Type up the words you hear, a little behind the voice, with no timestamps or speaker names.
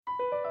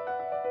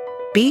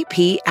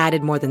BP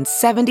added more than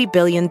 $70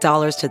 billion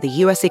to the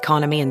U.S.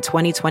 economy in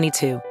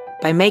 2022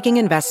 by making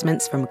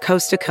investments from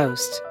coast to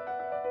coast.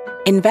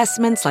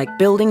 Investments like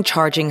building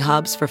charging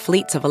hubs for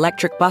fleets of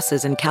electric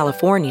buses in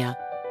California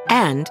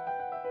and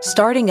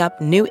starting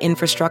up new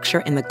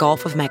infrastructure in the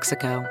Gulf of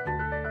Mexico.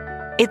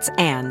 It's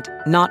and,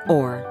 not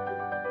or.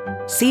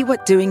 See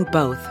what doing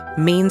both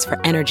means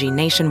for energy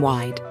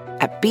nationwide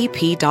at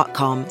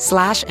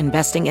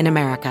bp.com/investing in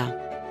America.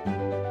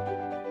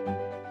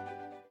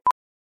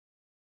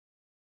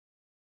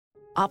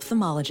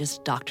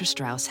 Ophthalmologist Dr.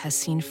 Strauss has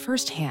seen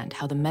firsthand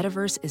how the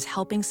metaverse is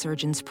helping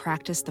surgeons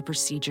practice the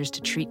procedures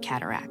to treat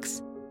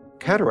cataracts.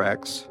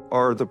 Cataracts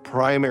are the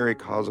primary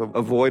cause of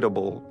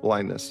avoidable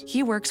blindness.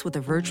 He works with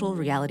a virtual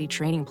reality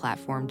training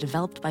platform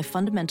developed by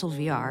Fundamental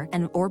VR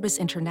and Orbis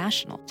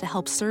International to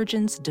help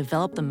surgeons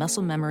develop the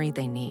muscle memory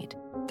they need.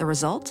 The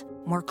result?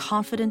 More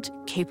confident,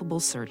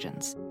 capable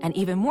surgeons. And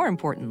even more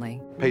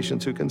importantly,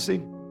 Patients who can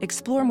see.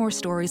 explore more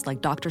stories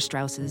like Dr.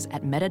 Strauss's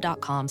at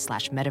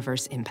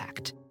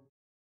meta.com/metaverseimpact.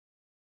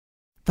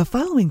 The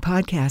following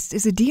podcast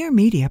is a Dear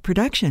Media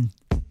production.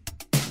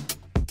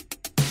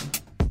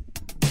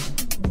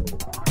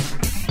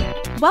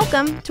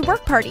 Welcome to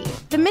Work Party,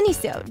 the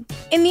Minisode.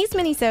 In these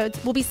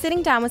Minisodes, we'll be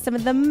sitting down with some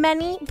of the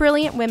many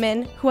brilliant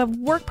women who have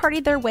work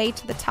partied their way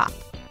to the top.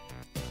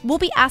 We'll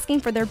be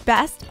asking for their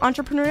best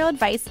entrepreneurial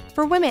advice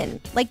for women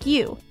like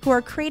you who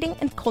are creating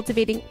and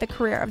cultivating the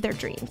career of their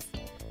dreams.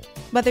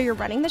 Whether you're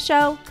running the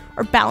show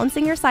or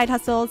balancing your side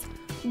hustles,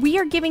 we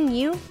are giving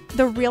you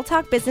the real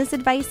talk business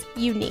advice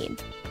you need.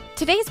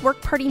 Today's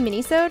Work Party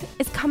Minisode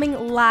is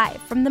coming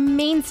live from the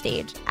main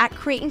stage at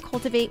Create and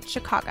Cultivate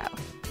Chicago.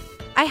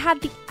 I had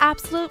the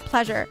absolute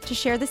pleasure to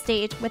share the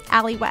stage with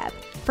Alli Webb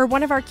for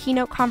one of our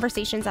keynote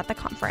conversations at the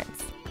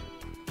conference.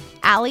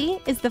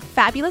 Alli is the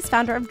fabulous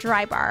founder of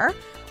Dry Bar,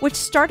 which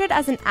started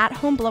as an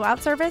at-home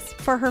blowout service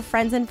for her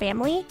friends and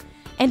family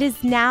and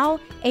is now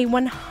a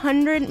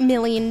 $100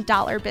 million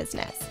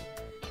business.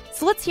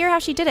 So let's hear how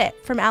she did it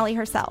from Alli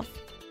herself.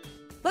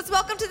 Let's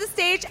welcome to the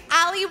stage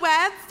Alli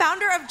Webb,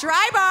 founder of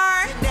Dry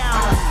Bar. Sit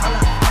down,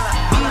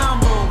 be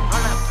humble,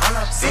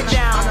 sit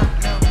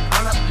down,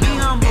 be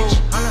humble,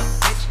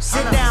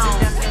 sit down,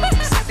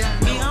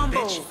 be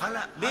humble,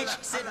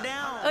 bitch, sit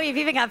down. Oh, you've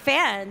even got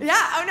fans.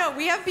 Yeah, oh no,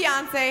 we have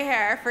Beyonce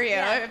hair for you.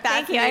 Yeah, If that's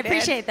thank you, I needed.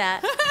 appreciate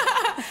that.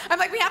 I'm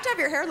like, we have to have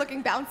your hair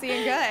looking bouncy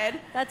and good.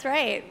 That's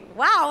right.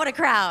 Wow, what a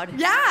crowd.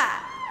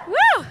 Yeah. Woo!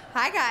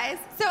 Hi, guys.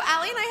 So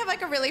Alli and I have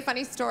like a really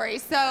funny story.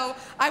 So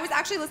I was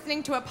actually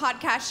listening to a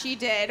podcast she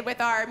did with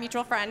our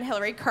mutual friend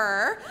Hillary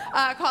Kerr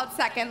called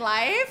Second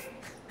Life.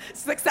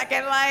 It's like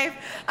Second Life.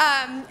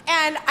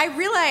 And I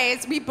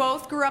realized we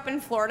both grew up in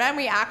Florida and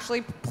we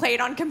actually played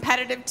on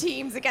competitive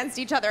teams against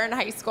each other in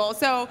high school.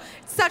 So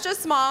it's such a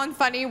small and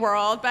funny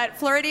world. But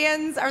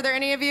Floridians, are there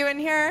any of you in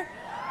here?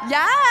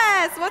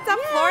 Yes. What's up,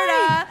 Yay.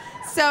 Florida?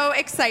 So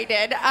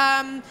excited.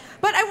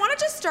 But I want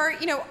to just start,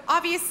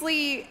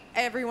 obviously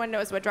everyone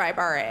knows what Dry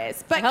Bar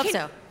is. But I hope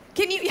so.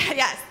 Can you,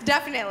 yes,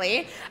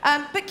 definitely.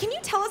 But can you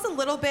tell us a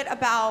little bit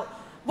about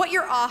what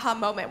your aha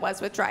moment was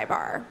with Dry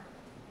Bar?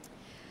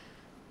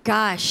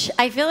 Gosh,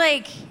 I feel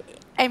like,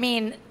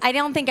 I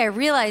don't think I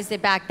realized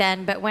it back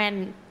then, but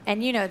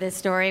and you know this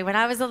story, when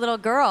I was a little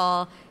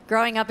girl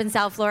growing up in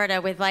South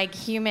Florida with like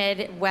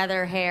humid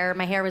weather hair,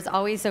 my hair was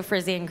always so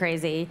frizzy and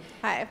crazy.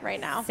 Hi, right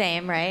now.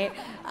 Same, right?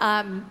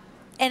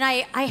 And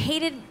I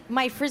hated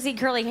my frizzy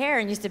curly hair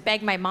and used to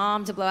beg my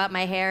mom to blow out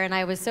my hair, and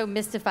I was so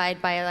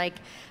mystified by like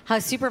how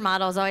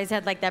supermodels always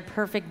had like that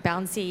perfect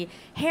bouncy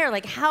hair.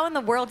 Like, how in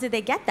the world did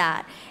they get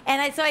that?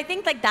 And so I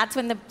think like that's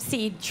when the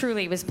seed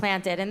truly was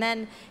planted. And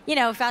then,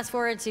 fast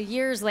forward to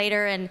years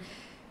later, and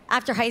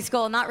after high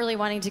school, not really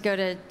wanting to go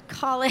to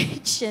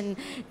college and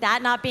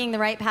that not being the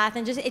right path,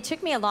 and just it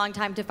took me a long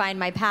time to find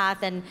my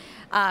path. And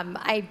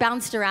I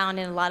bounced around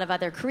in a lot of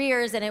other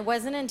careers, and it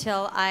wasn't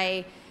until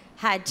I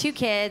had 2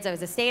 kids, I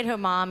was a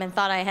stay-at-home mom, and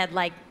thought I had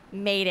like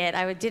made it.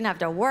 I didn't have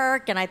to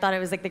work, and I thought it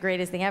was like the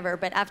greatest thing ever.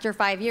 But after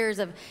 5 years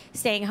of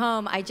staying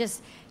home, I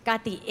just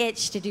got the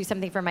itch to do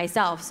something for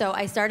myself. So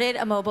I started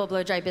a mobile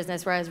blow dry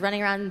business where I was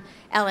running around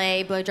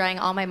LA blow drying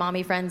all my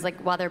mommy friends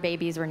like while their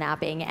babies were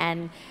napping.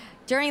 And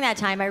during that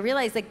time, I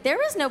realized like there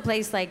was no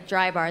place like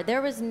Dry Bar.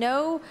 There was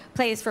no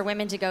place for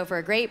women to go for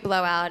a great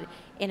blowout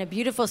in a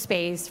beautiful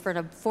space for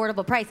an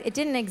affordable price. It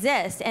didn't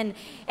exist. And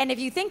if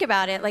you think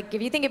about it, like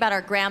if you think about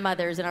our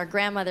grandmothers and our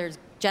grandmothers'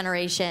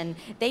 generation,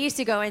 they used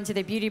to go into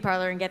the beauty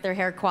parlor and get their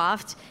hair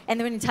coiffed and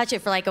they wouldn't touch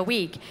it for like a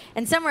week.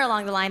 And somewhere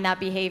along the line, that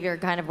behavior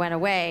kind of went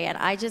away. And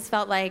I just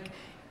felt like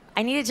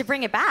I needed to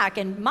bring it back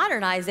and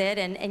modernize it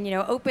and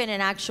open an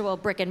actual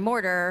brick and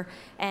mortar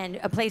and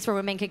a place where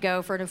women could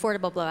go for an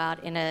affordable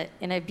blowout in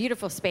a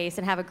beautiful space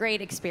and have a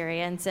great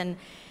experience. And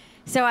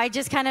so I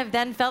just kind of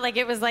then felt like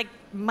it was like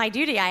my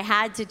duty. I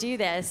had to do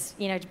this,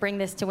 to bring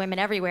this to women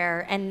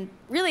everywhere, and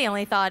really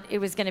only thought it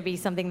was going to be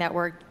something that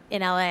worked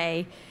in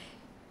LA.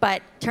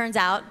 But turns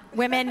out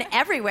women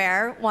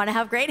everywhere want to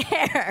have great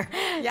hair.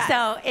 Yes.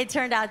 So it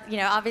turned out,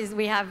 obviously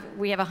we have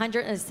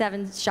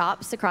 107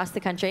 shops across the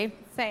country.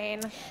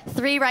 Insane.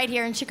 3 right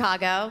here in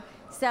Chicago,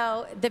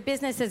 So the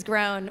business has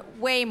grown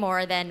way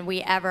more than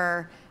we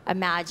ever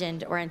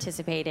imagined or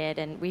anticipated,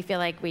 and we feel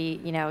like we,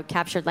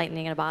 captured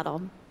lightning in a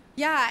bottle.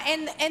 Yeah,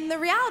 and the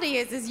reality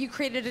is you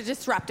created a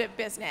disruptive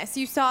business.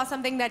 You saw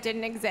something that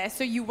didn't exist,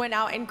 so you went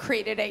out and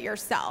created it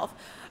yourself.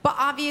 But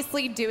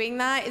obviously doing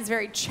that is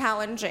very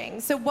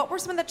challenging. So what were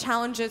some of the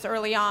challenges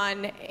early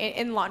on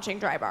in launching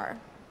Dry Bar?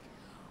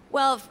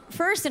 Well,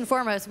 first and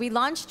foremost, we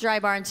launched Dry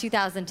Bar in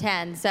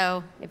 2010.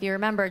 So if you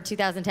remember, in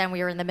 2010,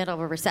 we were in the middle of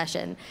a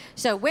recession.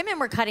 So women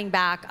were cutting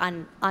back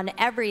on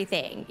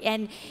everything.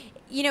 And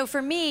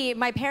for me,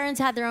 my parents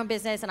had their own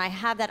business, and I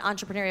have that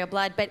entrepreneurial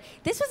blood, but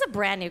this was a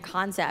brand new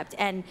concept.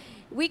 And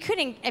we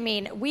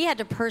had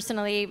to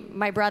personally,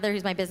 my brother,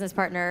 who's my business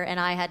partner, and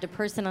I had to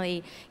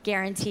personally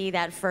guarantee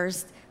that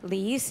first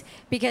lease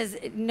because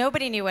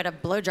nobody knew what a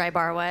blow-dry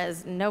bar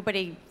was.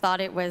 Nobody thought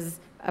it was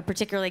a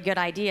particularly good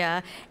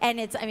idea. And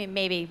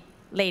maybe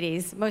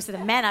ladies, most of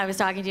the men I was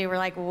talking to were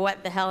like,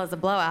 what the hell is a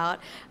blowout?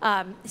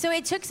 So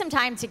it took some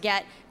time to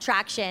get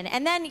traction.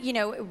 And then,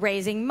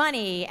 raising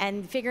money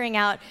and figuring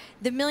out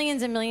the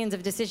millions and millions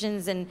of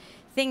decisions and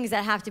things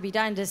that have to be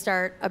done to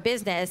start a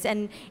business.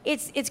 And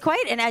it's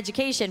quite an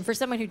education for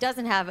someone who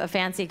doesn't have a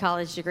fancy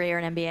college degree or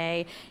an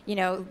MBA.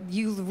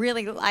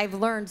 I've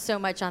learned so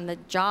much on the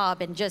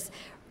job and just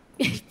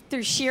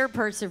through sheer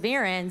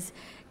perseverance,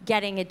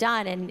 getting it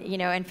done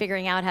and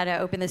figuring out how to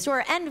open the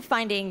store and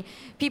finding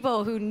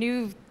people who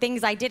knew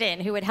things I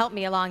didn't, who would help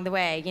me along the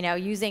way,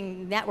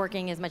 using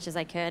networking as much as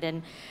I could.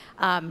 And,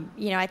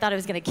 I thought it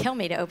was going to kill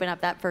me to open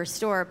up that first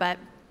store, but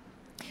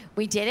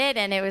we did it,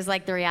 and it was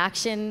like the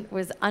reaction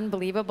was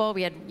unbelievable.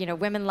 We had,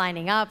 women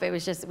lining up. It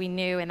was just, we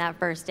knew in that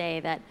first day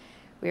that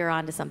we were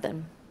onto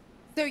something.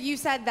 So you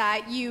said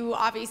that you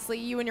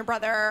and your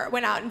brother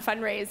went out and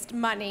fundraised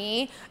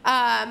money.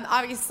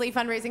 Obviously,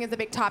 fundraising is a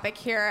big topic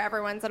here.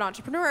 Everyone's an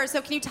entrepreneur.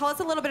 So can you tell us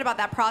a little bit about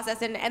that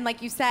process? And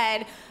like you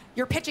said,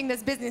 you're pitching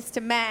this business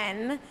to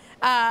men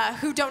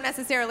who don't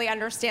necessarily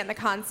understand the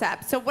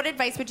concept. So what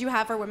advice would you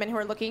have for women who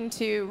are looking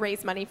to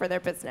raise money for their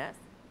business?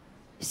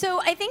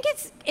 So I think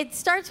it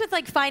starts with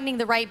finding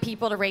the right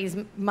people to raise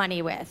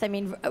money with.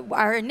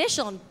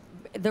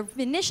 The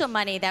initial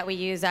money that we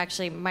use,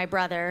 actually, my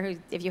brother,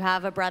 if you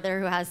have a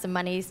brother who has some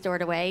money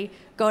stored away,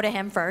 go to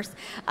him first,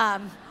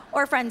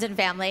 or friends and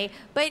family.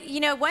 But,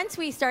 once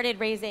we started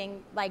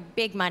raising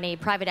big money,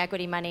 private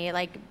equity money,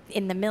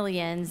 in the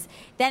millions,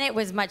 then it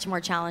was much more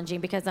challenging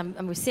because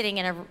I'm sitting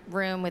in a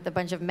room with a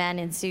bunch of men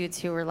in suits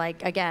who were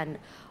again,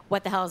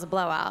 what the hell is a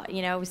blowout?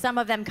 Some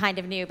of them kind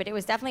of knew, but it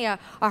was definitely a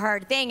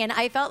hard thing. And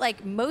I felt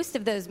like most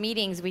of those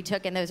meetings we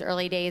took in those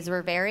early days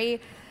were very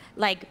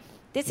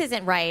this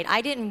isn't right. I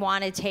didn't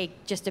want to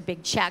take just a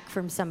big check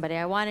from somebody.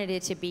 I wanted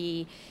it to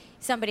be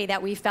somebody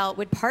that we felt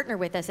would partner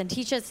with us and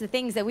teach us the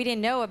things that we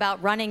didn't know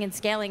about running and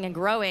scaling and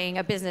growing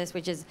a business,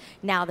 which is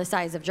now the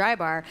size of Dry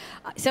Bar.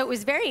 So it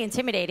was very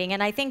intimidating.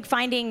 And I think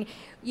finding,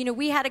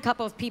 we had a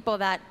couple of people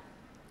that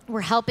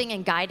were helping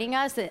and guiding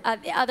us,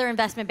 other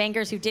investment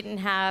bankers who didn't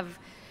have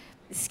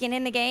skin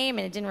in the game,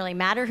 and it didn't really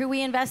matter who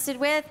we invested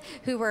with,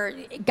 who were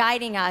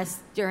guiding us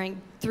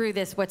through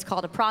this, what's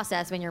called a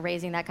process when you're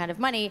raising that kind of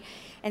money,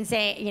 and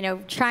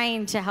saying,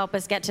 trying to help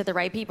us get to the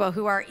right people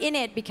who are in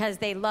it because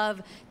they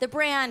love the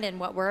brand and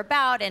what we're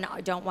about and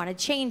don't want to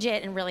change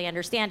it and really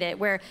understand it.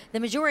 Where the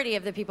majority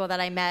of the people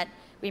that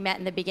we met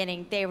in the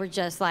beginning, they were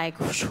just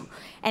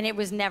and it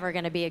was never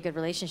going to be a good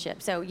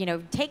relationship. So,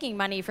 taking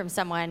money from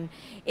someone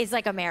is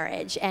like a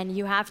marriage, and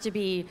you have to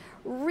be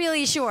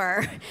really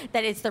sure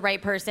that it's the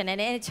right person. And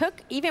it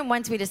took, even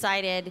once we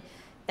decided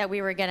that we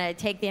were going to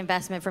take the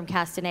investment from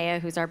Castanea,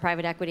 who's our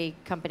private equity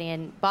company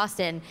in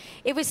Boston,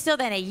 it was still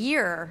then a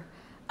year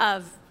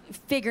of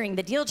figuring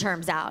the deal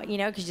terms out,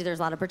 because there's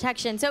a lot of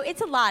protection. So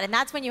it's a lot, and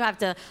that's when you have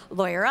to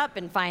lawyer up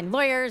and find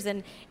lawyers,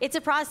 and it's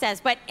a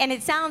process. And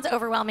it sounds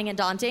overwhelming and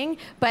daunting,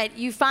 but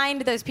you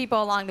find those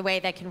people along the way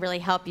that can really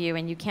help you,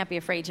 and you can't be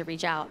afraid to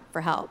reach out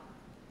for help.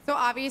 So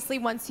obviously,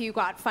 once you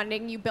got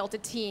funding, you built a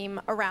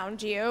team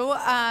around you.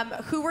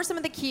 Who were some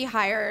of the key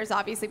hires,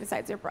 obviously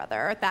besides your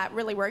brother, that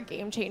really were a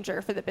game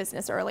changer for the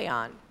business early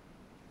on?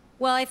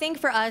 Well, I think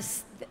for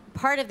us,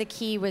 part of the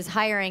key was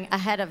hiring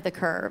ahead of the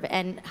curve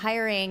and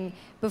hiring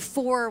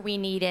before we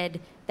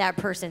needed that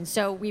person.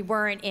 So we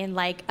weren't in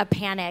a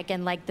panic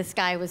and the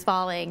sky was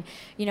falling.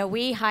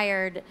 We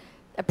hired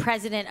a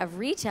president of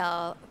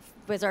retail,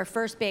 was our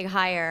first big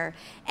hire.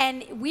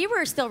 And we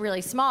were still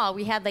really small.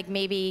 We had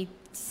maybe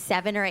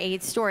 7 or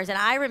 8 stores. And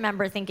I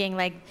remember thinking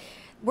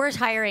we're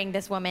hiring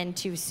this woman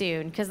too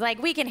soon because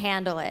we can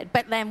handle it.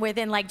 But then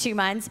within 2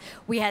 months,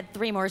 we had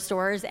 3 more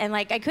stores, and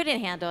I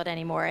couldn't handle it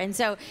anymore. And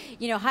so,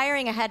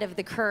 hiring ahead of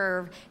the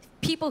curve,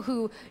 people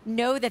who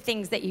know the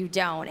things that you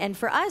don't. And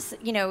for us,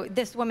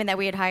 this woman that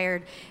we had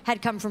hired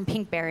had come from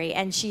Pinkberry,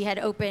 and she had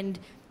opened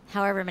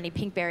however many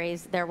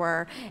Pinkberries there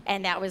were,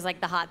 and that was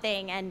the hot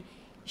thing. And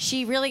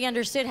she really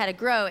understood how to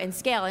grow and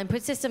scale and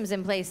put systems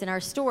in place in our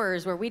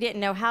stores where we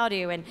didn't know how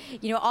to. And,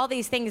 all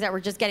these things that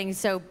were just getting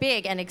so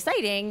big and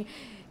exciting,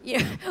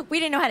 we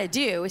didn't know how to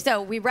do.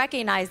 So we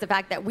recognized the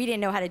fact that we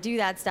didn't know how to do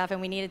that stuff, and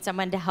we needed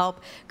someone to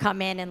help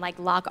come in and like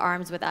lock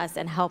arms with us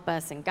and help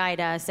us and guide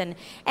us. And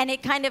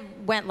it kind of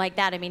went like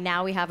that. I mean,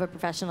 now we have a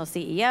professional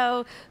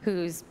CEO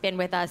who's been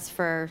with us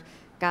for,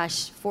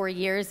 4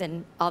 years.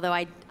 And although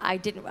I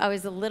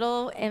was a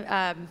little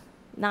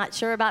not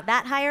sure about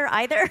that hire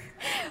either,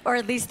 or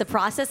at least the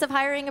process of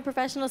hiring a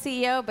professional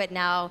CEO, but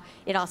now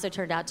it also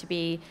turned out to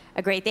be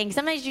a great thing.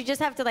 Sometimes you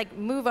just have to like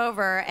move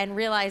over and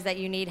realize that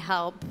you need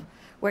help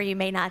where you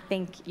may not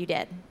think you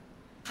did.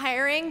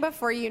 Hiring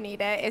before you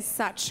need it is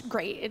such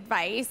great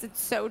advice.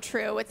 It's so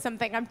true. It's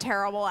something I'm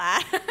terrible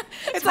at.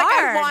 It's like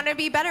hard. I want to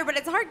be better, but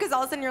it's hard because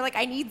all of a sudden you're like,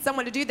 I need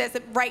someone to do this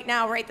right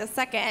now, right this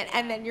second,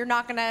 and then you're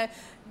not going to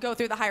go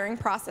through the hiring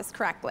process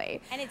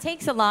correctly. And it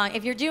takes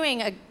if you're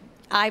doing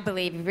I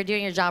believe if you're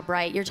doing your job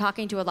right, you're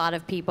talking to a lot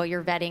of people,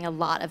 you're vetting a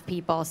lot of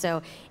people.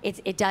 So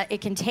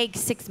it can take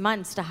 6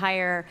 months to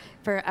hire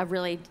for a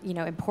really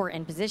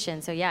important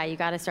position. So yeah, you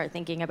got to start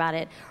thinking about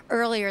it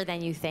earlier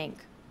than you think.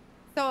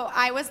 So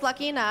I was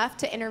lucky enough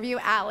to interview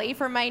Alli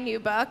for my new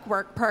book,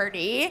 Work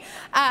Party.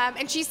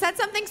 And she said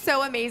something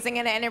so amazing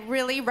in it, and it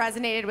really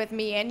resonated with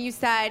me. And you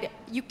said,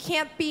 you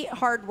can't beat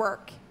hard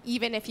work,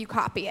 even if you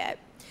copy it.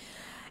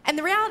 And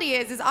the reality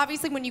is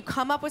obviously when you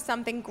come up with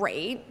something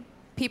great,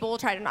 people will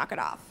try to knock it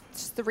off.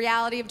 It's just the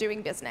reality of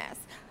doing business.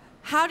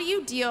 How do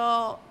you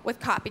deal with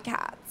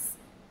copycats?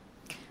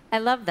 I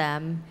love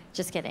them.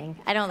 Just kidding.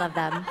 I don't love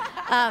them.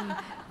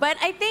 But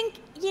I think,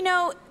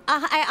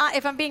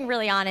 if I'm being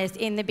really honest,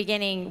 in the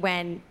beginning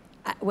when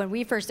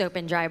we first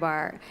opened Dry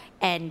Bar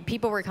and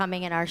people were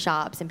coming in our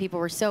shops and people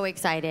were so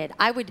excited,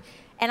 I would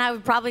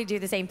probably do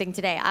the same thing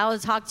today. I will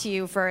talk to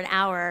you for an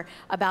hour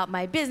about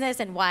my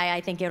business and why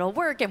I think it'll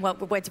work and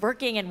what's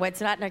working and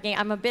what's not working.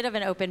 I'm a bit of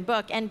an open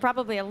book and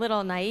probably a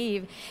little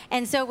naive.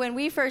 And so when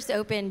we first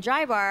opened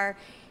Dry Bar,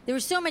 there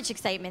was so much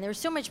excitement, there was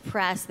so much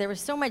press, there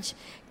was so much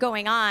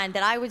going on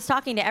that I was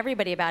talking to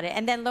everybody about it.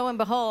 And then lo and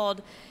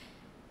behold,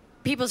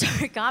 people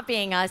started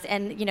copying us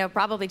and,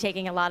 probably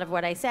taking a lot of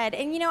what I said.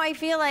 And, I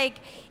feel like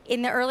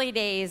in the early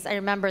days, I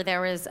remember there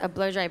was a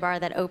blow-dry bar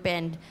that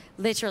opened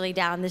literally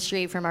down the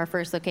street from our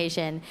first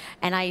location.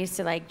 And I used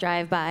to,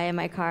 drive by in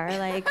my car,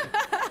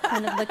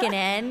 kind of looking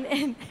in.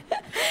 And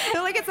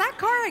they're like, it's that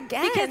car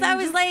again. Because I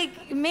was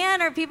like,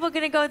 man, are people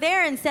going to go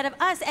there instead of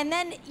us? And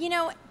then,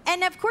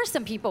 and of course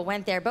some people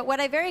went there. But what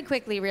I very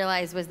quickly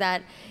realized was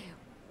that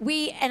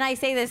and I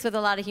say this with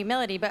a lot of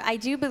humility, but I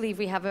do believe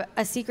we have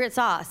a secret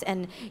sauce.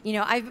 And,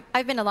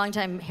 I've been a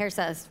long-time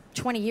hairstylist.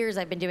 20 years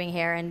I've been doing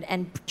hair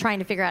and trying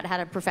to figure out how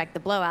to perfect the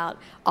blowout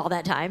all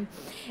that time.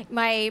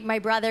 My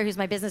brother, who's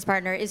my business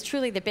partner, is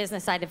truly the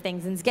business side of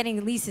things and is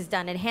getting leases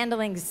done and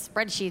handling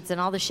spreadsheets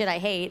and all the shit I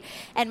hate.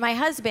 And my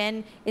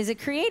husband is a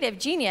creative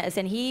genius,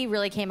 and he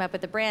really came up with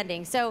the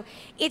branding. So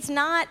it's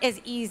not as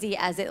easy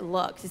as it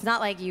looks. It's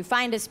not like you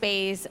find a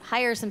space,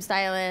 hire some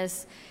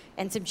stylists,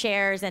 and some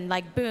chairs, and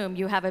boom,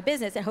 you have a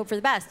business and hope for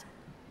the best.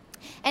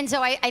 And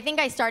so I think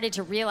I started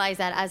to realize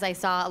that as I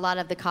saw a lot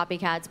of the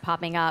copycats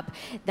popping up,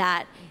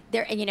 that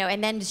there,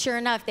 and then sure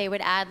enough, they would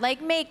add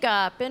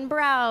makeup and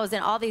brows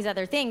and all these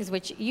other things,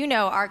 which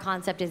our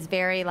concept is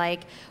very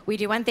we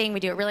do one thing, we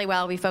do it really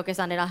well, we focus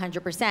on it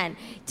 100%.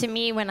 To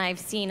me, when I've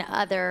seen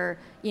other,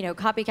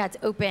 copycats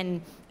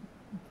open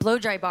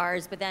blow-dry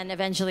bars, but then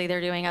eventually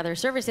they're doing other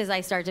services,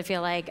 I start to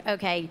feel like,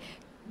 okay,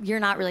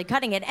 you're not really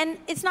cutting it. And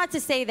it's not to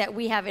say that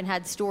we haven't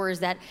had stores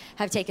that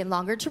have taken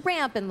longer to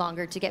ramp and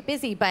longer to get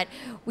busy, but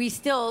we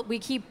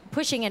keep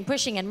pushing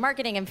and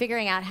marketing and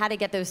figuring out how to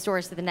get those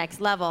stores to the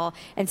next level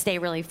and stay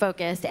really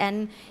focused.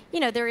 And,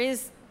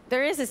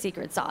 there is a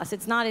secret sauce.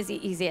 It's not as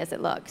easy as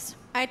it looks.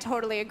 I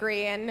totally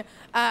agree. And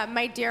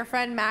my dear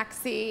friend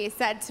Maxie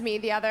said to me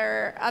the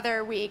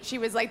other week, she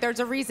was like, there's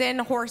a reason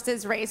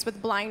horses race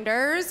with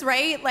blinders,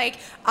 right?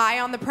 Eye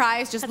on the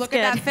prize, just look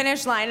at that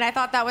finish line. And I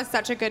thought that was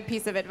such a good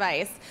piece of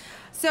advice.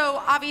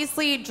 So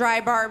obviously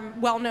Dry Bar,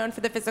 well known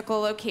for the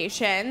physical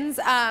locations,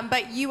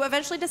 but you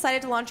eventually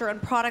decided to launch your own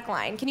product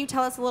line. Can you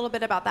tell us a little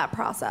bit about that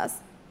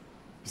process?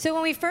 So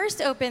when we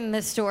first opened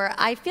the store,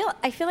 I feel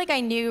like I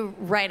knew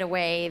right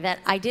away that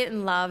I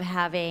didn't love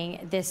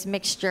having this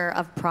mixture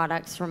of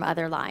products from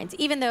other lines,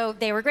 even though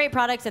they were great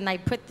products and I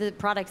put the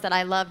products that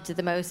I loved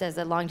the most as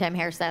a longtime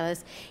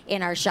hairstylist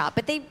in our shop.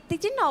 But they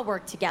didn't all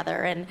work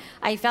together, and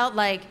I felt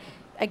like,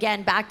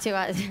 again, back to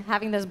us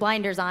having those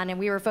blinders on, and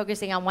we were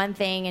focusing on one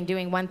thing and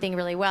doing one thing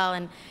really well,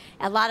 and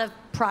a lot of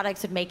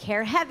products would make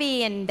hair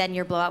heavy, and then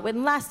your blowout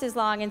wouldn't last as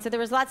long, and so there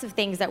was lots of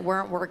things that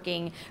weren't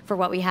working for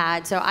what we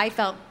had. So I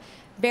felt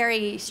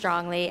very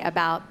strongly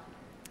about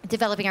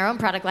developing our own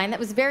product line that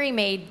was very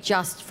made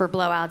just for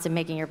blowouts and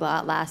making your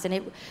blowout last.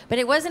 But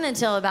it wasn't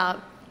until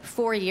about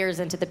 4 years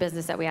into the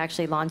business that we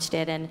actually launched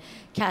it. And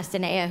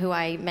Castanea, who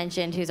I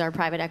mentioned, who's our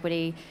private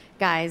equity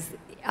guys,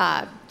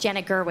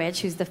 Janet Gerwich,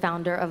 who's the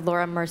founder of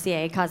Laura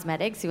Mercier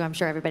Cosmetics, who I'm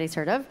sure everybody's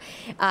heard of,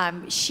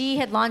 she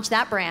had launched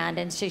that brand,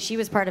 and she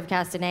was part of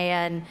Castanea.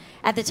 And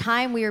at the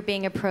time, we were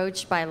being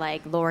approached by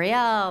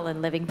L'Oreal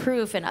and Living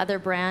Proof and other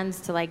brands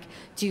to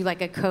do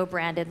a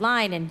co-branded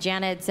line. And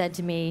Janet said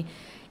to me,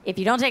 if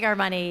you don't take our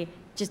money,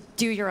 just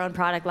do your own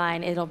product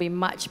line. It'll be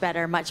much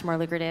better, much more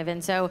lucrative.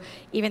 And so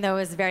even though it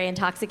was very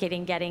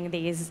intoxicating getting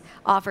these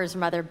offers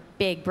from other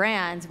big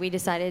brands, we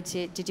decided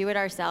to do it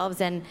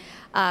ourselves. And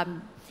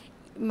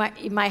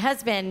my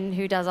husband,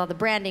 who does all the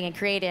branding and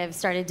creative,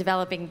 started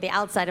developing the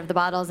outside of the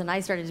bottles, and I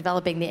started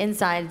developing the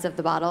insides of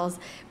the bottles,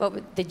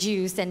 the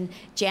juice. And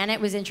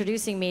Janet was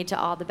introducing me to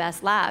all the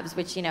best labs,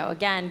 which,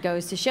 again,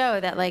 goes to show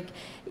that, like,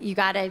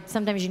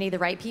 sometimes you need the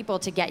right people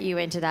to get you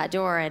into that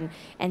door.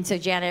 And so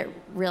Janet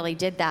really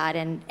did that.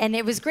 And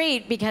it was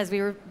great because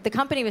the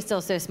company was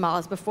still so small.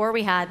 It's before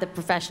we had the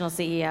professional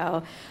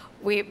CEO.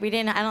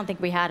 I don't think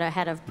we had a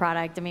head of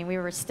product. I mean, we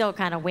were still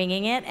kind of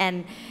winging it.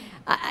 And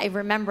I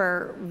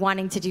remember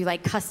wanting to do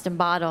like custom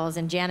bottles,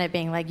 and Janet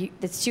being like,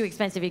 "It's too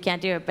expensive, you can't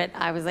do it." But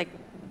I was like,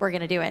 "We're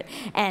gonna do it."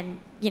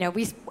 And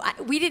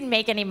we didn't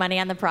make any money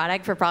on the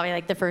product for probably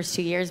like the first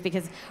 2 years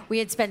because we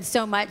had spent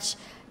so much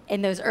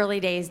in those early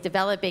days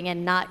developing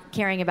and not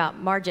caring about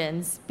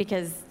margins,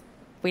 because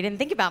we didn't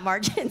think about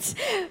margins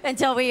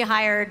until we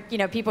hired,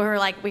 people who were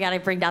like, we got to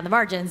bring down the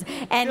margins.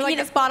 And you're like,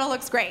 this bottle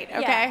looks great,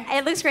 okay? Yeah,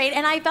 it looks great.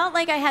 And I felt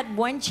like I had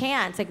one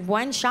chance, like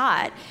one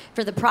shot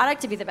for the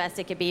product to be the best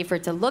it could be, for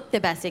it to look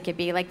the best it could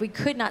be. Like, we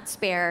could not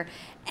spare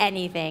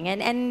anything.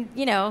 And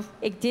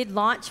it did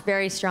launch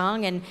very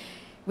strong. And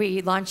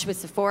we launched with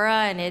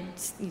Sephora, and it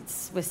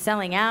was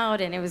selling out,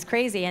 and it was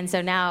crazy. And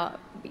so now,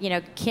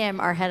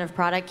 Kim, our head of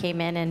product, came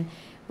in, and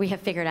we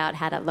have figured out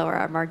how to lower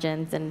our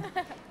margins, and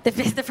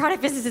the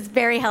product business is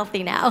very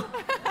healthy now.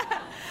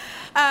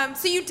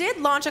 So you did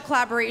launch a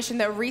collaboration,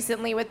 though,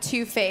 recently with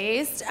Too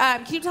Faced.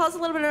 Can you tell us a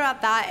little bit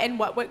about that, and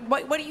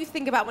what do you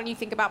think about when you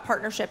think about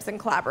partnerships and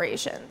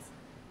collaborations?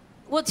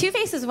 Well, Too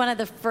Faced is one of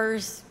the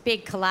first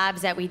big collabs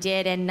that we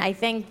did, and I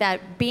think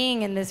that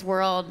being in this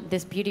world,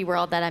 this beauty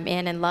world that I'm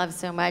in and love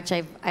so much,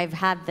 I've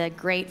had the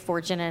great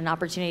fortune and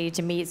opportunity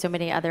to meet so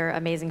many other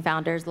amazing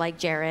founders like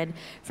Jared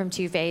from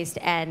Too Faced,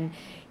 and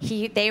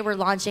they were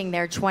launching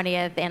their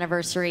 20th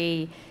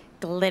anniversary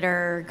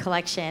glitter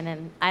collection,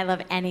 and I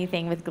love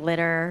anything with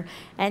glitter.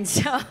 And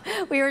so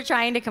we were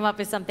trying to come up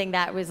with something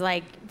that was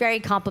like very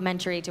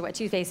complementary to what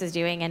Too Faced is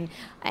doing.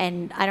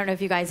 And I don't know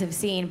if you guys have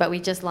seen, but we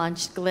just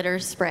launched glitter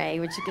spray,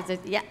 which is,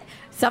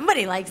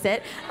 somebody likes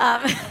it.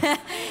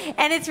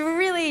 And it's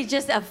really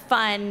just a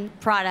fun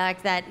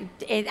product that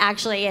it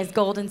actually has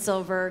gold and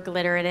silver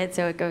glitter in it,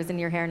 so it goes in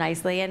your hair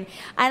nicely. And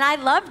I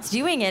loved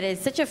doing it.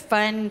 It's such a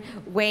fun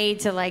way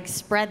to like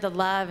spread the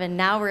love. And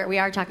now we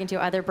are talking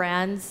to other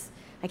brands.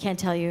 I can't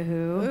tell you who.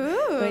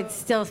 Ooh. It's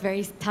still a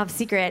very top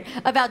secret,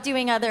 about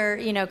doing other,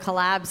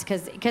 collabs,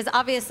 because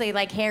obviously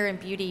like hair and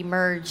beauty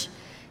merge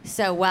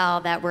so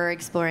well that we're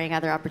exploring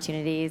other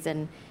opportunities.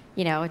 And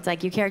it's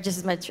like you care just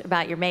as much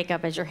about your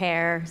makeup as your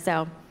hair.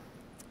 So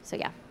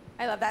yeah.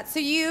 I love that. So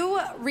you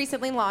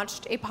recently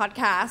launched a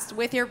podcast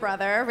with your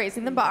brother,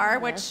 Raising the Bar,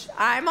 which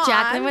I'm on.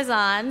 Jacqueline was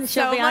on.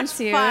 She'll be on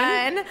soon.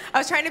 Fun. I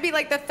was trying to be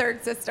like the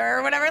third sister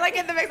or whatever, like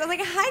in the mix. I was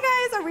like,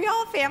 "Hi guys, are we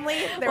all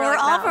family?" We're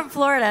all from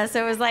Florida,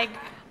 so it was like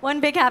one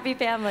big happy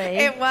family.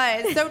 It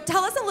was. So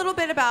tell us a little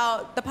bit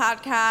about the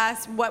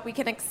podcast, what we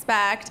can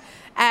expect,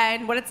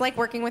 and what it's like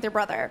working with your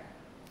brother.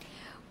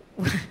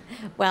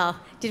 Well,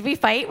 did we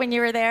fight when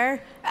you were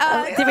there?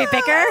 Did we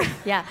bicker?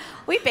 Yeah,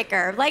 we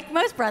bicker like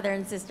most brother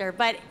and sister.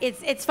 But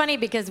it's funny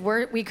because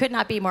we could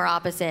not be more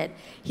opposite.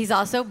 He's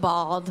also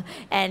bald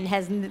and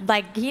has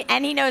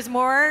he knows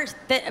more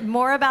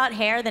about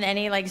hair than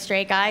any like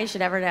straight guy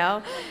should ever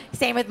know.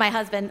 Same with my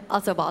husband,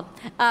 also bald.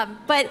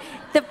 But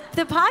the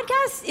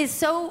podcast is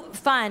so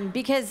fun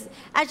because,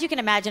 as you can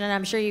imagine, and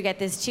I'm sure you get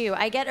this too,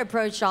 I get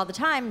approached all the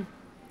time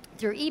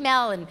through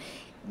email and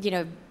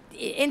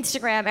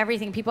Instagram,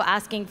 everything, people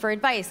asking for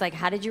advice, like,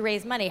 how did you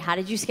raise money? How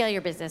did you scale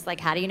your business? Like,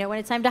 how do you know when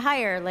it's time to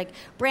hire? Like,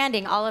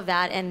 branding, all of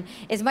that. And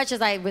as much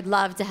as I would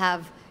love to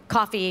have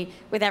coffee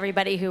with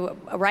everybody who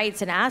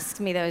writes and asks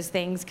me those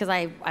things, because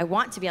I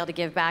want to be able to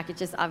give back, it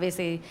just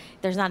obviously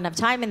there's not enough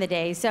time in the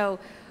day. So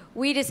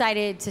we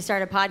decided to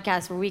start a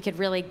podcast where we could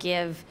really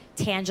give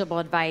tangible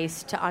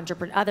advice to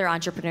other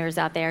entrepreneurs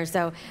out there.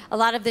 So a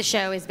lot of the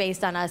show is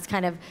based on us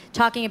kind of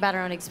talking about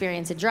our own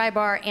experience at Dry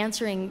Bar,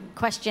 answering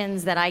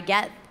questions that I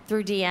get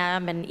through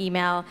DM and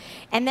email,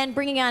 and then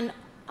bringing on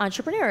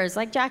entrepreneurs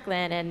like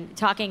Jacqueline and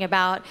talking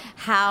about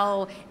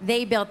how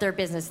they built their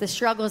business, the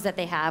struggles that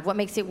they have, what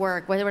makes it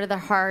work, what are the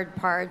hard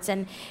parts,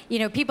 and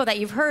people that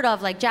you've heard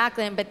of like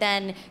Jacqueline, but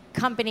then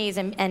companies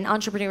and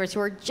entrepreneurs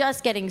who are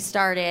just getting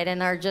started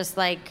and are just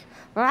like,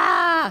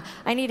 I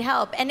need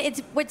help.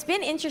 And what's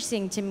been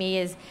interesting to me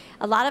is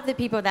a lot of the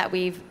people that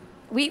we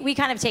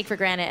kind of take for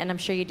granted, and I'm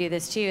sure you do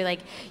this too, like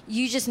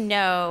you just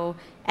know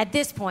at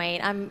this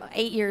point, I'm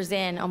 8 years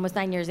in, almost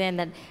 9 years in,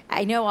 that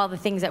I know all the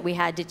things that we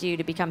had to do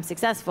to become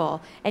successful,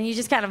 and you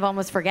just kind of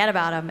almost forget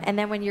about them. And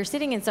then when you're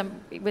sitting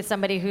with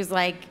somebody who's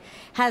like,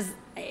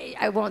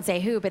 I won't say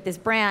who, but this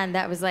brand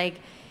that was like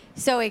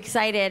so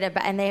excited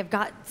about, and they have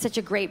got such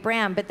a great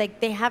brand, but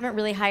they haven't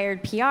really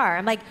hired PR.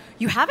 I'm like,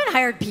 you haven't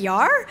hired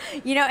PR?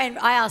 You know, and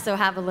I also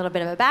have a little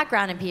bit of a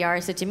background in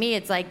PR, so to me,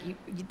 it's like,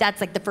 that's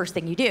like the first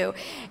thing you do.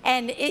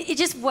 And it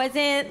just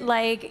wasn't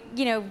like,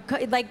 you know,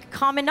 like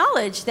common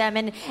knowledge to them.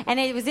 And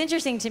it was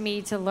interesting to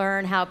me to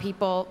learn how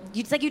people,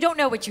 it's like you don't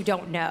know what you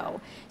don't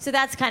know. So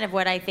that's kind of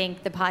what I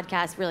think the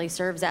podcast really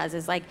serves as,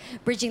 is like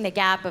bridging the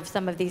gap of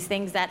some of these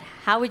things that,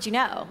 how would you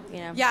know? You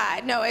know?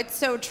 Yeah, no, it's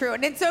so true.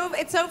 And it's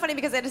so funny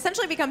because it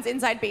essentially becomes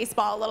inside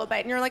baseball a little bit.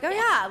 And you're like, oh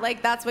yeah,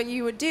 like that's what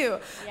you would do.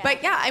 Yeah.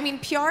 But yeah, I mean,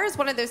 PR is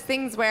one of those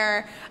things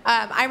where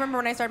I remember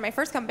when I started my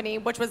first company,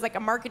 which was like a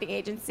marketing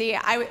agency,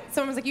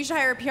 someone was like, you should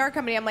hire a PR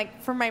company. I'm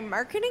like, for my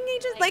marketing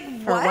agent? Like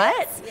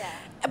what? Yeah.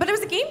 But it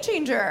was a game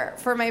changer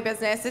for my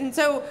business. And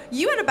so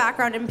you had a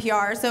background in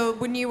PR. So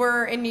when you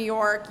were in New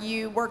York,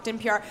 you worked in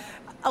PR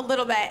a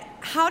little bit.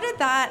 How did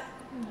that,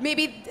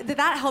 did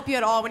that help you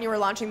at all when you were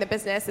launching the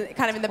business,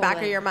 kind of in the back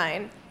of your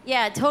mind?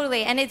 Yeah,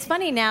 totally. And it's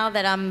funny now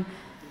that I'm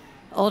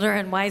older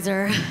and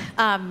wiser.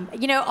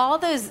 You know, all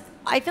those,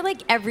 I feel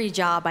like every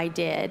job I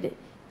did,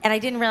 and I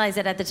didn't realize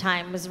it at the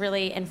time, was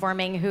really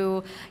informing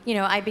who, you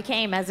know, I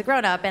became as a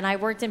grown-up. And I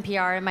worked in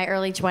PR in my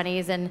early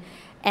 20s,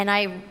 and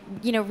I,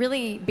 you know,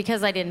 really,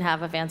 because I didn't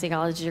have a fancy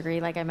college degree,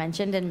 like I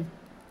mentioned, and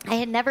I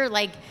had never,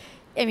 like,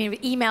 I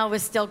mean, email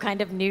was still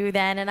kind of new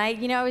then, and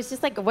I was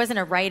just like, I wasn't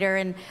a writer,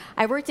 and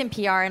I worked in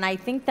PR, and I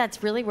think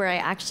that's really where I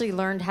actually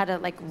learned how to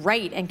like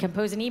write and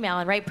compose an email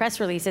and write press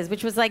releases,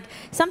 which was like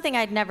something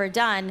I'd never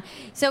done.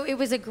 So it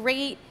was a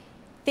great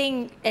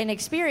thing, an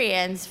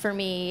experience for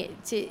me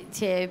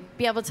to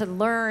be able to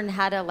learn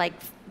how to like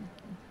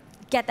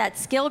get that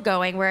skill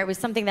going, where it was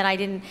something that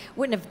I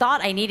wouldn't have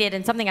thought I needed,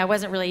 and something I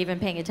wasn't really even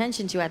paying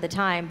attention to at the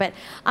time. But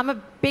I'm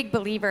a big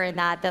believer in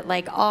that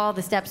like all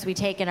the steps we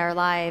take in our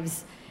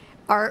lives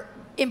are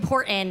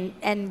important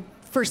and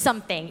for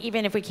something,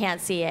 even if we can't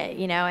see it,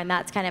 you know, and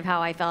that's kind of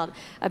how I felt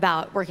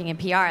about working in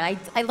PR.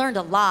 I learned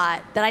a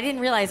lot that I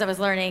didn't realize I was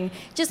learning,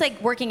 just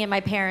like working in my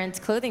parents'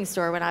 clothing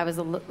store when I was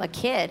a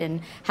kid and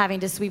having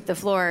to sweep the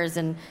floors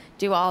and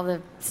do all the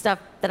stuff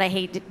that I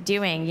hate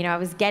doing. You know, I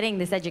was getting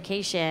this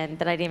education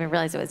that I didn't even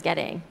realize I was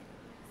getting.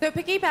 So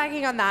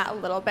piggybacking on that a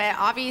little bit,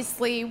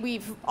 obviously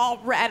we've all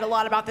read a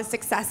lot about the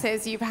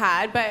successes you've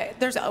had, but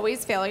there's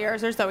always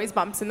failures, there's always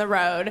bumps in the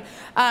road.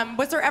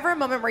 Was there ever a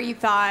moment where you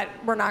thought,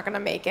 we're not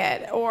gonna make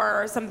it,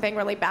 or something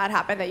really bad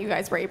happened that you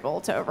guys were able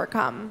to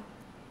overcome?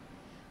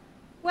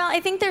 Well, I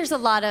think there's a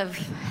lot of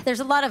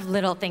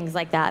little things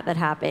like that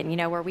happen, you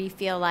know, where we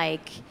feel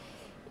like,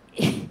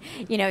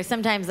 you know,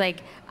 sometimes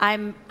like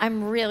I'm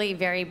really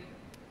very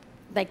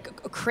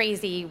like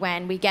crazy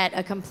when we get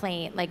a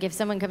complaint. Like if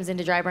someone comes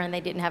into Drybar and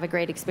they didn't have a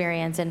great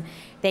experience and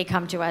they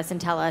come to us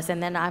and tell us,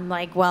 and then I'm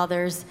like, well,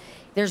 there's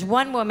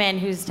one woman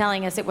who's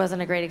telling us it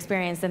wasn't a great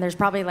experience, and there's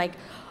probably like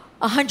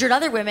 100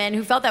 other women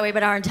who felt that way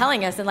but aren't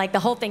telling us, and like the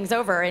whole thing's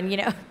over. And you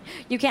know,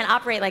 you can't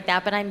operate like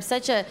that. But I'm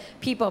such a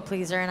people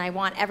pleaser, and I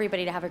want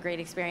everybody to have a great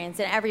experience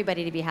and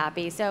everybody to be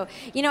happy. So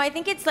you know, I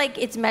think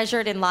it's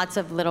measured in lots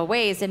of little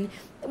ways, and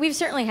we've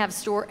certainly have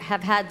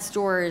had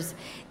stores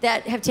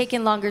that have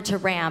taken longer to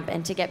ramp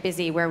and to get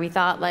busy, where we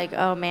thought like,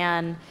 oh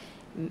man,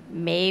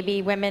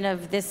 maybe women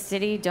of this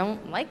city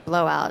don't like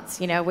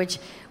blowouts, you know, which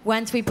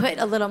once we put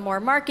a little more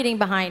marketing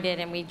behind it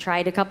and we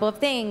tried a couple of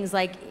things,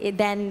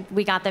 then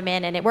we got them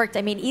in and it worked.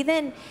 I mean,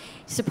 even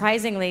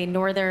surprisingly,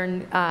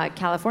 Northern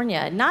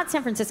California, not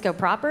San Francisco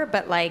proper,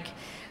 but like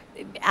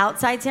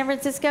outside San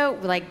Francisco,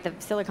 like the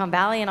Silicon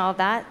Valley and all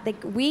that,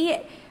 like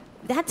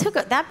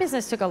that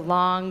business took a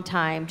long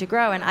time to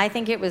grow. And I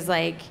think it was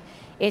like,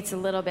 it's a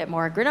little bit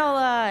more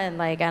granola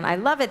and I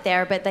love it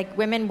there, but like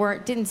women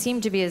didn't seem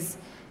to be as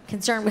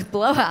concerned with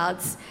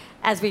blowouts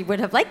as we would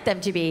have liked them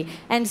to be.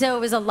 And so it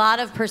was a lot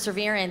of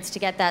perseverance to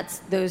get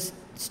those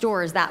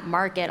stores, that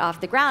market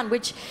off the ground,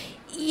 which,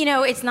 you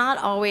know, it's not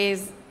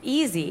always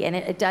easy, and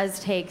it does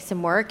take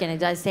some work, and it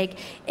does take,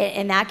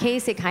 in that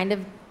case, it kind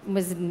of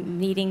was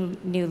needing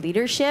new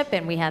leadership,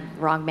 and we had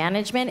wrong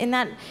management in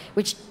that,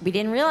 which we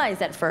didn't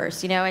realize at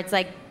first. You know, it's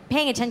like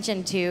paying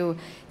attention to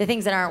the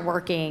things that aren't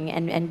working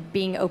and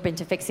being open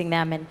to fixing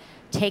them and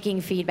taking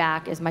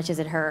feedback as much as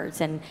it hurts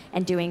and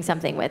doing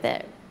something with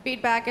it.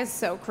 Feedback is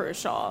so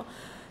crucial.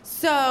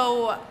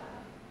 So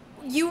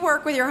you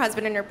work with your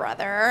husband and your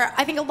brother.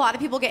 I think a lot of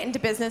people get into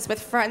business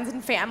with friends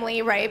and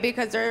family, right?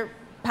 Because they're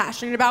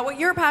passionate about what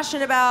you're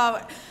passionate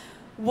about.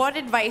 What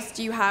advice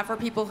do you have for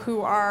people who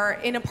are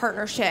in a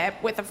partnership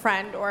with a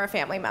friend or a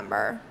family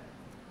member?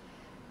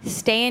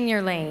 Stay in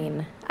your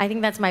lane. I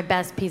think that's my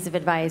best piece of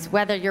advice,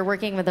 whether you're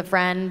working with a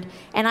friend.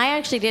 And I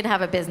actually did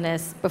have a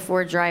business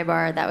before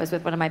Drybar that was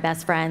with one of my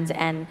best friends,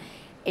 and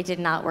it did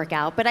not work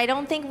out. But I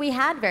don't think we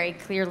had very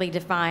clearly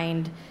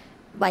defined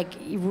like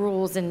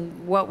rules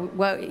and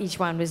what each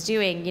one was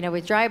doing. You know,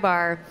 with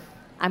Drybar,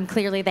 I'm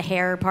clearly the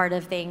hair part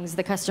of things,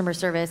 the customer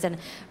service, and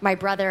my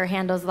brother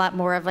handles a lot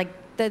more of like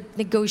the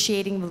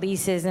negotiating the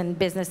leases and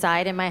business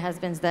side, and my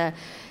husband's the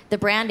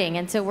branding.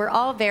 And so we're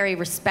all very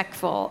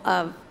respectful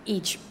of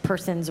each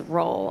person's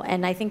role.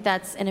 And I think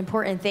that's an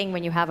important thing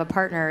when you have a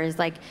partner, is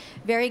like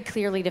very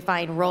clearly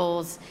defined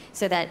roles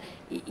so that,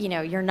 you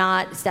know, you're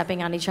not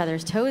stepping on each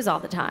other's toes all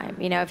the time.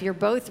 You know, if you're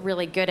both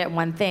really good at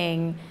one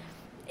thing,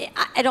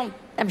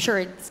 I'm sure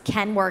it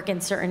can work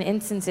in certain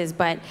instances,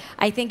 but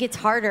I think it's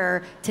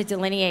harder to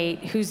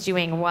delineate who's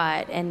doing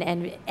what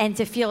and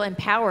to feel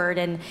empowered.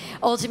 And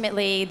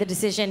ultimately, the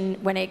decision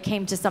when it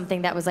came to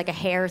something that was like a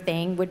hair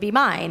thing would be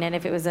mine. And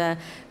if it was a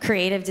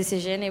creative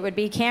decision, it would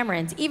be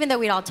Cameron's. Even though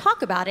we'd all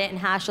talk about it and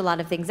hash a lot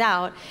of things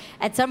out,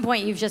 at some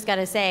point you've just got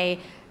to say,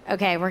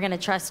 okay, we're going to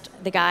trust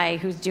the guy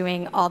who's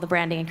doing all the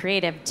branding and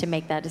creative to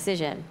make that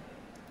decision.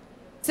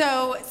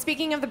 So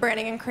speaking of the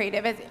branding and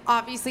creative, it's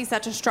obviously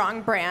such a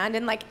strong brand,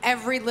 and like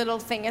every little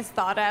thing is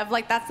thought of.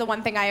 Like that's the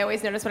one thing I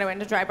always noticed when I went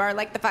to Dry Bar,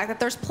 like the fact that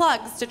there's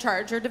plugs to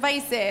charge your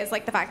devices,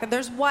 like the fact that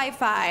there's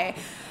Wi-Fi.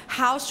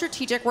 How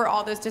strategic were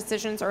all those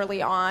decisions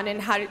early on,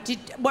 and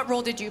what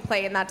role did you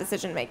play in that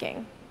decision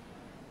making?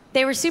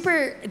 They were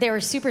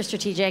super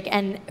strategic,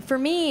 and for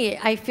me,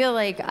 I feel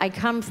like I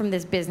come from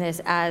this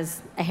business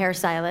as a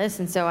hairstylist,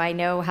 and so I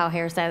know how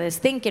hairstylists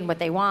think and what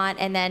they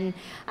want, and then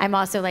I'm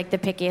also like the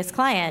pickiest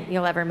client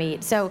you'll ever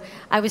meet. So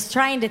I was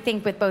trying to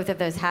think with both of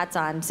those hats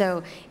on.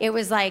 So it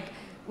was like,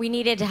 we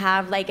needed to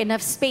have like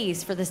enough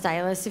space for the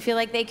stylists to feel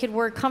like they could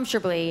work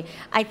comfortably.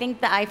 I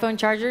think the iPhone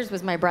chargers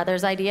was my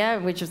brother's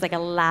idea, which was like a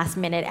last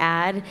minute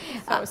ad.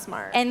 So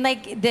smart. And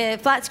like the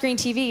flat screen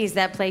TVs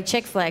that play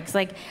chick flicks.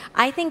 Like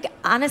I think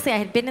honestly I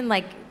had been in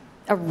like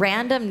a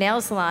random nail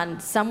salon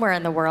somewhere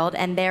in the world,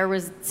 and there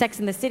was Sex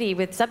and the City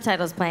with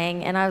subtitles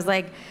playing, and I was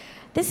like,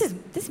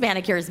 this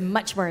manicure is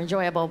much more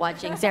enjoyable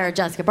watching Sarah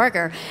Jessica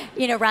Parker,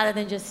 you know, rather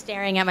than just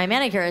staring at my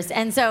manicurist.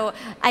 And so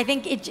I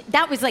think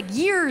that was like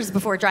years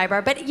before Dry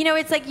Bar. But you know,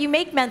 it's like you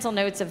make mental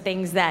notes of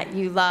things that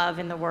you love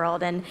in the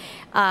world, and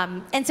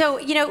so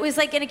you know, it was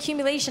like an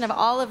accumulation of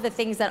all of the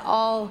things that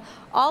all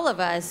of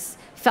us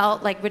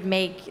felt like would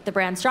make the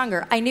brand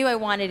stronger. I knew I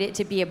wanted it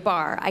to be a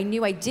bar. I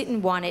knew I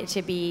didn't want it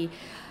to be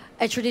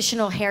a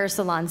traditional hair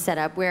salon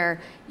setup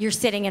where you're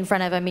sitting in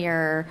front of a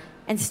mirror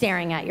and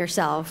staring at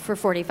yourself for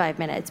 45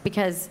 minutes,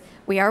 because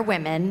we are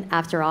women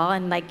after all,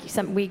 and like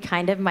we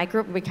kind of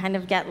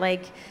get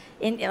like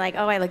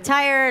oh, I look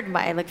tired,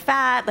 I look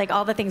fat, like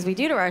all the things we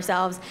do to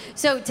ourselves.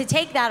 So to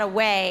take that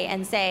away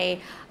and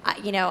say,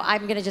 you know,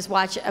 I'm gonna just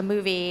watch a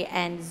movie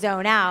and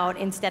zone out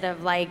instead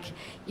of like,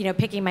 you know,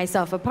 picking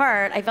myself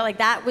apart, I felt like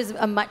that was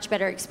a much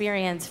better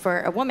experience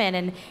for a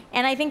woman,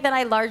 and I think that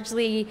I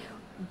largely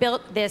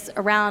built this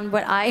around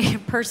what I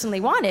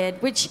personally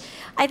wanted, which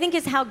I think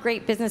is how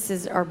great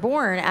businesses are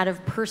born, out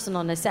of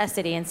personal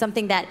necessity and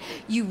something that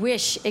you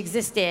wish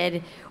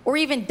existed or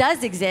even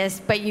does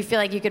exist, but you feel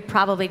like you could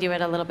probably do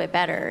it a little bit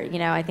better. You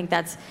know, I think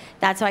that's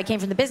how I came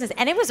from the business,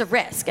 and it was a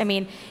risk. I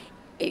mean,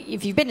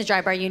 if you've been to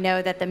Dry Bar, you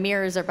know that the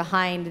mirrors are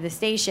behind the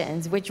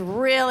stations, which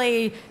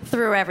really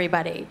threw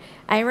everybody.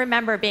 I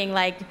remember being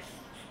like,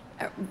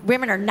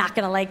 women are not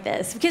going to like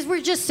this, because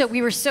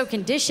we were so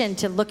conditioned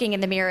to looking in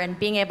the mirror and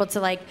being able to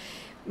like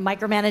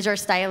micromanage our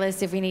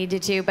stylist if we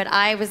needed to. But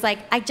I was like,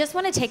 I just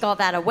want to take all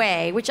that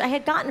away, which I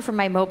had gotten from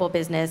my mobile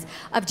business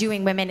of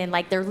doing women in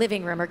like their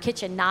living room or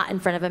kitchen, not in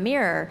front of a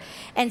mirror.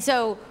 And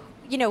so,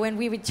 you know, when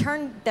we would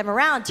turn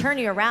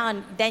you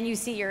around, then you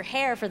see your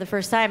hair for the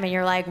first time and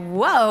you're like,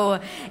 whoa.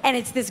 And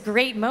it's this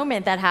great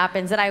moment that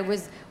happens that I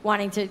was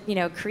wanting to, you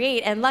know,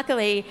 create. And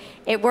luckily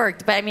it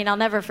worked. But I mean, I'll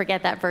never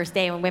forget that first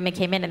day when women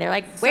came in and they're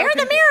like, where are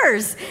the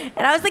mirrors?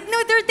 And I was like,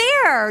 no, they're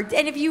there.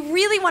 And if you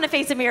really want to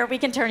face a mirror, we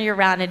can turn you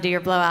around and do your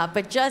blowout.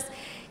 But just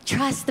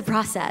trust the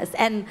process.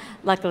 And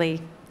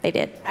luckily, they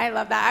did. I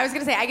love that. I was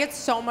going to say, I get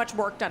so much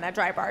work done at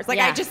Dry Bars. Like,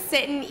 yeah. I just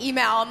sit and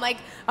email. I'm like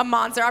a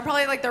monster. I'm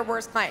probably like their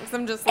worst client, because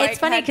I'm just like, it's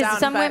funny because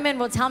some women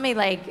will tell me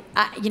like,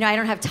 you know, I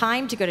don't have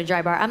time to go to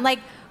Dry Bar. I'm like,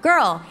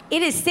 girl,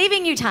 it is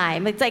saving you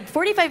time. It's like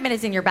 45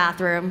 minutes in your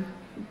bathroom,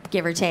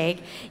 give or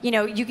take. You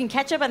know, you can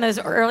catch up on those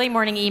early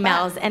morning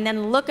emails and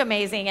then look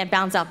amazing and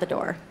bounce out the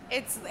door.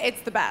 It's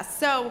the best.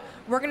 So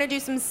we're going to do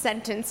some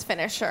sentence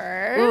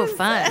finishers. Ooh,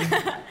 fun.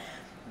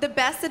 The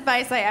best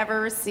advice I ever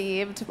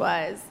received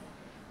was,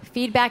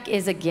 feedback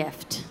is a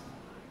gift.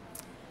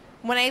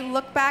 when I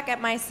look back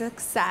at my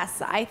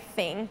success, I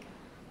think,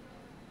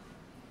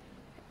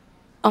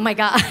 oh my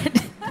God,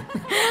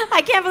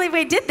 I can't believe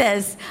we did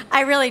this.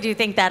 I really do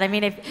think that. I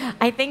mean,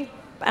 I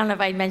don't know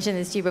if I mentioned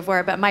this to you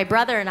before, but my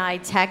brother and I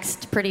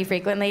text pretty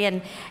frequently,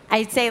 and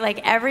I'd say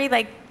like every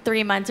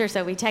 3 months or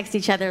so, we text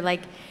each other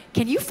like,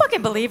 can you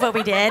fucking believe what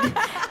we did?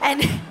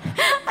 And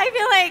I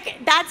feel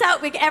like that's how,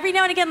 every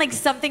now and again, like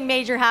something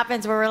major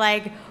happens where we're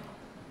like,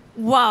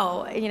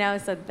 whoa, you know,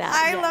 so that.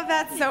 I love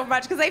that so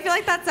much, because I feel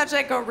like that's such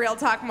like a real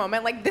talk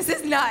moment. Like, this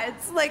is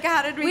nuts. Like,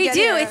 how did we get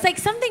here? It's like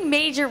something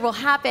major will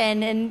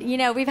happen, and, you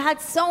know, we've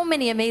had so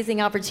many amazing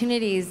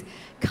opportunities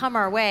come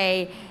our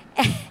way,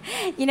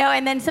 you know,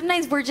 and then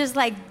sometimes we're just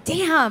like,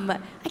 damn,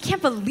 I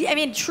can't believe, I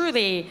mean,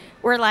 truly,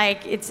 we're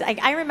like, it's like,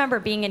 I remember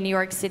being in New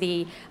York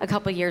City a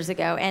couple years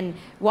ago and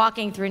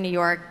walking through New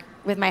York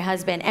with my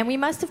husband, and we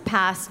must have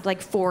passed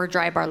like 4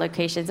 dry bar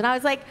locations, and I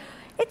was like,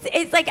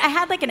 it's like I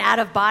had like an out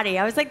of body.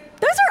 I was like,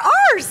 those are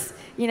ours.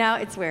 You know,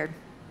 it's weird.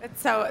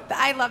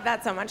 I love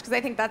that so much because I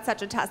think that's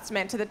such a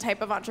testament to the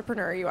type of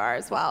entrepreneur you are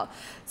as well.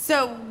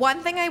 So one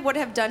thing I would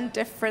have done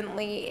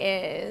differently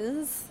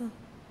is...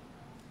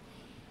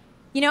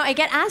 You know, I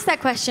get asked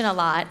that question a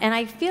lot, and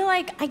I feel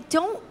like I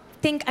don't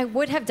think I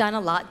would have done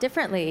a lot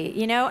differently.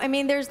 You know, I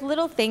mean, there's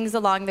little things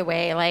along the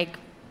way, like,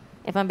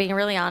 if I'm being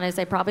really honest,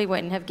 I probably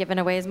wouldn't have given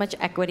away as much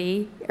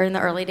equity or in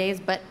the early days,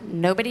 but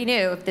nobody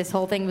knew if this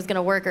whole thing was going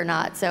to work or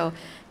not. So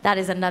that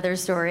is another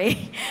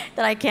story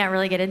that I can't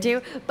really get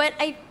into.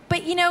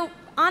 But you know,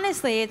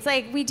 honestly, it's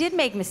like we did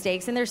make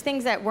mistakes, and there's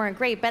things that weren't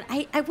great, but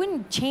I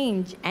wouldn't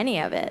change any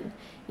of it.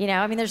 You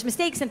know, I mean, there's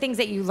mistakes and things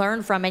that you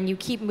learn from, and you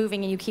keep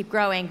moving and you keep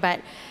growing,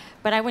 but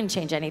I wouldn't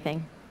change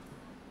anything.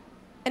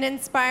 An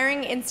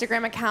inspiring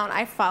Instagram account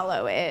I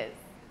follow is...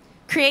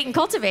 Create and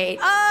Cultivate.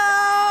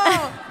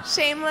 Oh,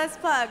 shameless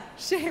plug.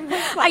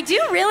 Shameless plug. I do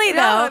really,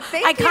 though. No,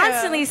 thank you.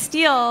 Constantly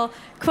steal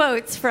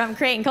quotes from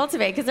Create and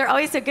Cultivate because they're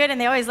always so good and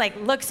they always like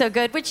look so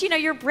good, which, you know,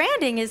 your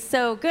branding is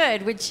so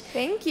good, which...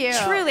 Thank you.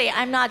 Truly,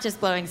 I'm not just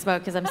blowing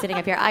smoke because I'm sitting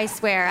up here. I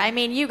swear. I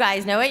mean, you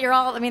guys know it. You're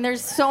all... I mean,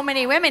 there's so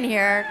many women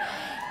here.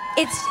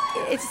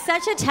 It's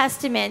such a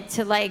testament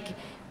to, like,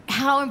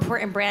 how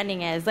important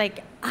branding is.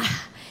 Like...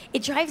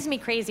 It drives me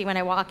crazy when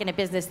I walk in a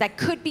business that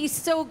could be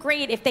so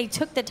great if they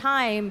took the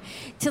time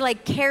to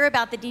like care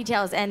about the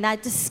details and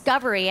that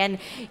discovery. And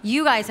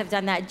you guys have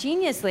done that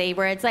geniusly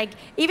where it's like,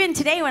 even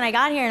today when I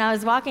got here and I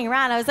was walking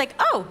around, I was like,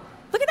 oh,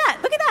 look at that,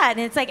 look at that. And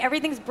it's like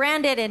everything's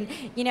branded and,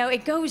 you know,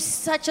 it goes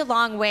such a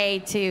long way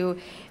to,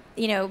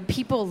 you know,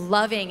 people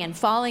loving and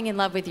falling in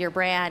love with your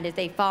brand as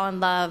they fall in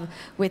love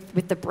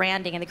with the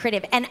branding and the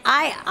creative. And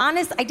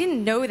I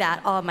didn't know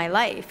that all of my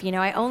life. You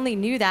know, I only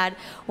knew that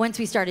once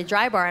we started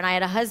Dry Bar, and I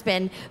had a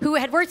husband who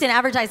had worked in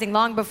advertising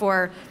long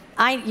before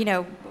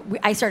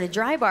I started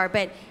Dry Bar.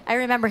 But I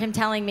remember him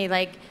telling me,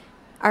 like,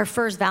 our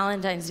first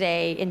Valentine's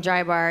Day in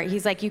Dry Bar,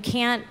 he's like,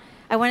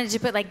 I wanted to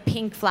put like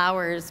pink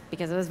flowers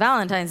because it was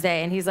Valentine's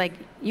Day. And he's like,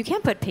 you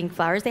can't put pink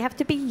flowers, they have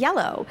to be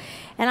yellow.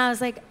 And I was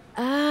like,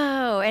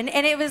 oh, and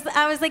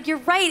I was like, you're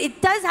right, it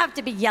does have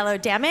to be yellow,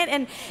 damn it.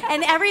 And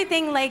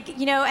everything, like,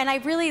 you know, and I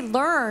really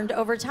learned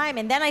over time.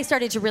 And then I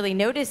started to really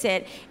notice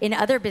it in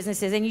other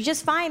businesses. And you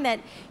just find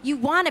that you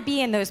want to be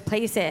in those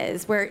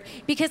places where,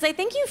 because I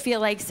think you feel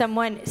like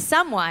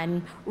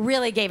someone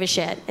really gave a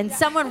shit and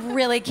someone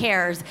really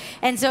cares.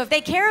 And so if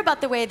they care about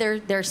the way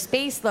their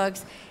space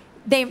looks,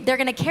 they're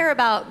going to care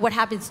about what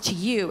happens to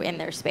you in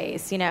their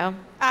space, you know?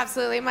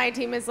 Absolutely. My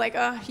team is like,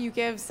 oh, you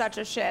give such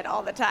a shit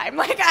all the time.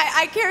 Like,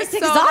 I care it's so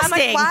much. I'm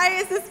like, why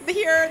is this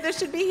here? This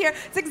should be here.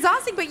 It's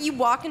exhausting, but you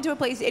walk into a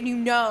place and you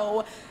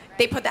know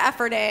they put the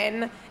effort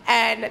in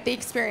and the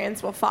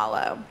experience will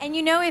follow. And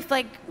you know, if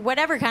like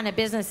whatever kind of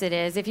business it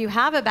is, if you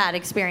have a bad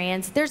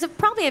experience, there's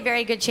probably a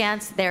very good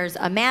chance there's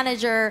a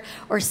manager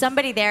or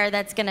somebody there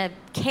that's going to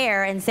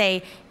care and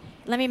say,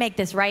 let me make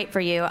this right for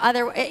you.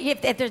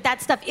 If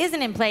that stuff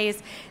isn't in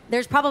place,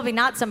 there's probably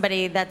not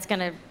somebody that's going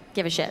to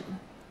give a shit.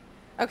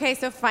 Okay,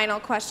 so final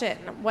question.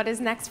 What is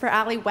next for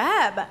Alli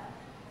Webb?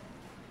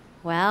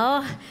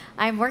 Well,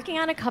 I'm working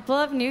on a couple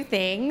of new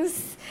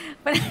things,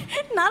 but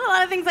not a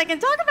lot of things I can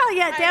talk about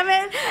yet, damn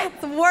it.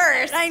 It's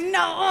worse. I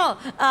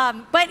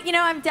know. But, you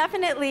know, I'm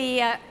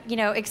definitely,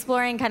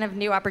 exploring kind of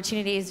new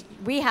opportunities.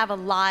 We have a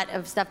lot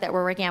of stuff that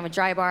we're working on with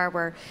Dry Bar.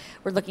 We're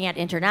looking at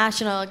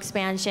international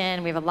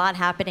expansion. We have a lot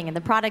happening in the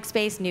product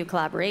space, new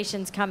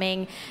collaborations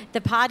coming.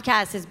 The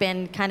podcast has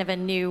been kind of a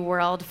new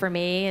world for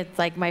me. It's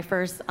like my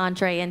first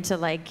entree into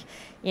like,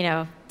 you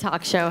know,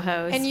 talk show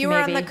host. And you were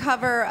on the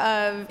cover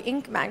of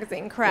Inc.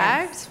 magazine,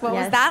 correct? Yes. What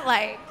was that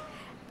like?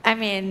 I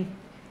mean,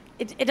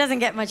 it doesn't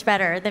get much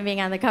better than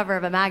being on the cover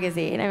of a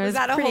magazine. It was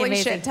that a pretty holy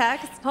amazing. shit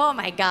text? Oh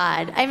my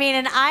God. I mean,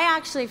 and I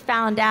actually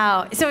found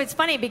out, so it's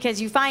funny because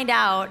you find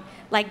out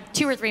like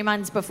 2 or 3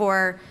 months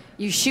before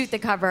you shoot the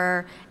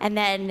cover, and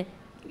then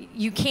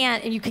you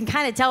can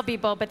kind of tell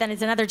people, but then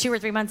it's another 2 or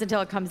 3 months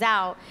until it comes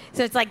out.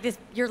 So it's like this,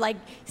 you're like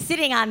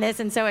sitting on this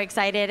and so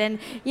excited. And,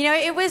 you know,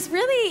 it was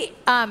really,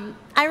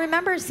 I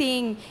remember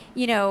seeing,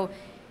 you know,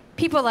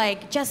 people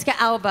like Jessica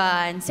Alba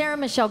and Sarah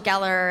Michelle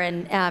Gellar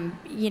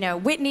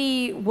and,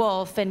 Whitney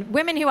Wolf and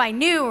women who I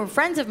knew were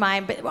friends of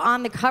mine, but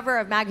on the cover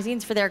of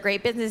magazines for their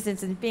great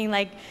businesses and being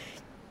like,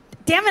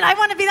 damn it, I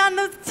want to be on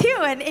those too.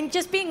 And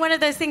just being one of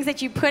those things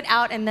that you put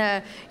out in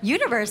the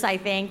universe, I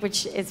think,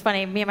 which is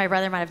funny. Me and my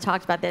brother might have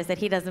talked about this, that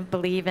he doesn't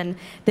believe in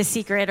the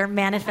secret or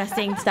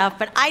manifesting stuff,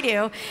 but I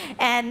do.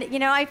 And, you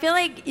know, I feel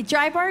like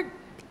Dry Bar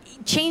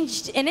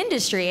changed an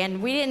industry,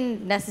 and we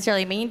didn't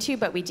necessarily mean to,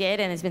 but we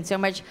did. And it's been so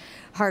much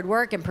hard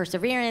work and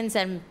perseverance.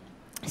 And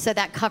so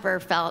that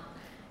cover felt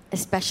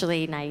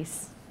especially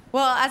nice.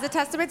 Well, as a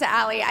testament to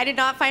Alli, I did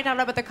not find out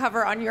about the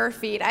cover on your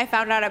feed. I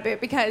found out about it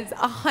because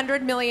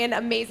 100 million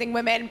amazing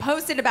women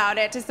posted about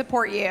it to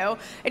support you.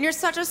 And you're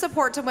such a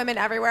support to women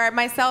everywhere,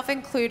 myself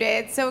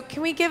included. So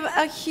can we give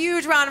a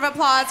huge round of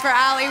applause for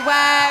Alli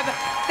Webb?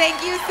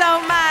 Thank you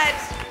so much.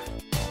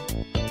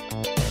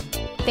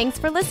 Thanks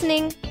for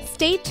listening.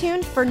 Stay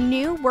tuned for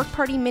new Work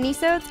Party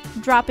minisodes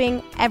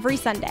dropping every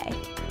Sunday.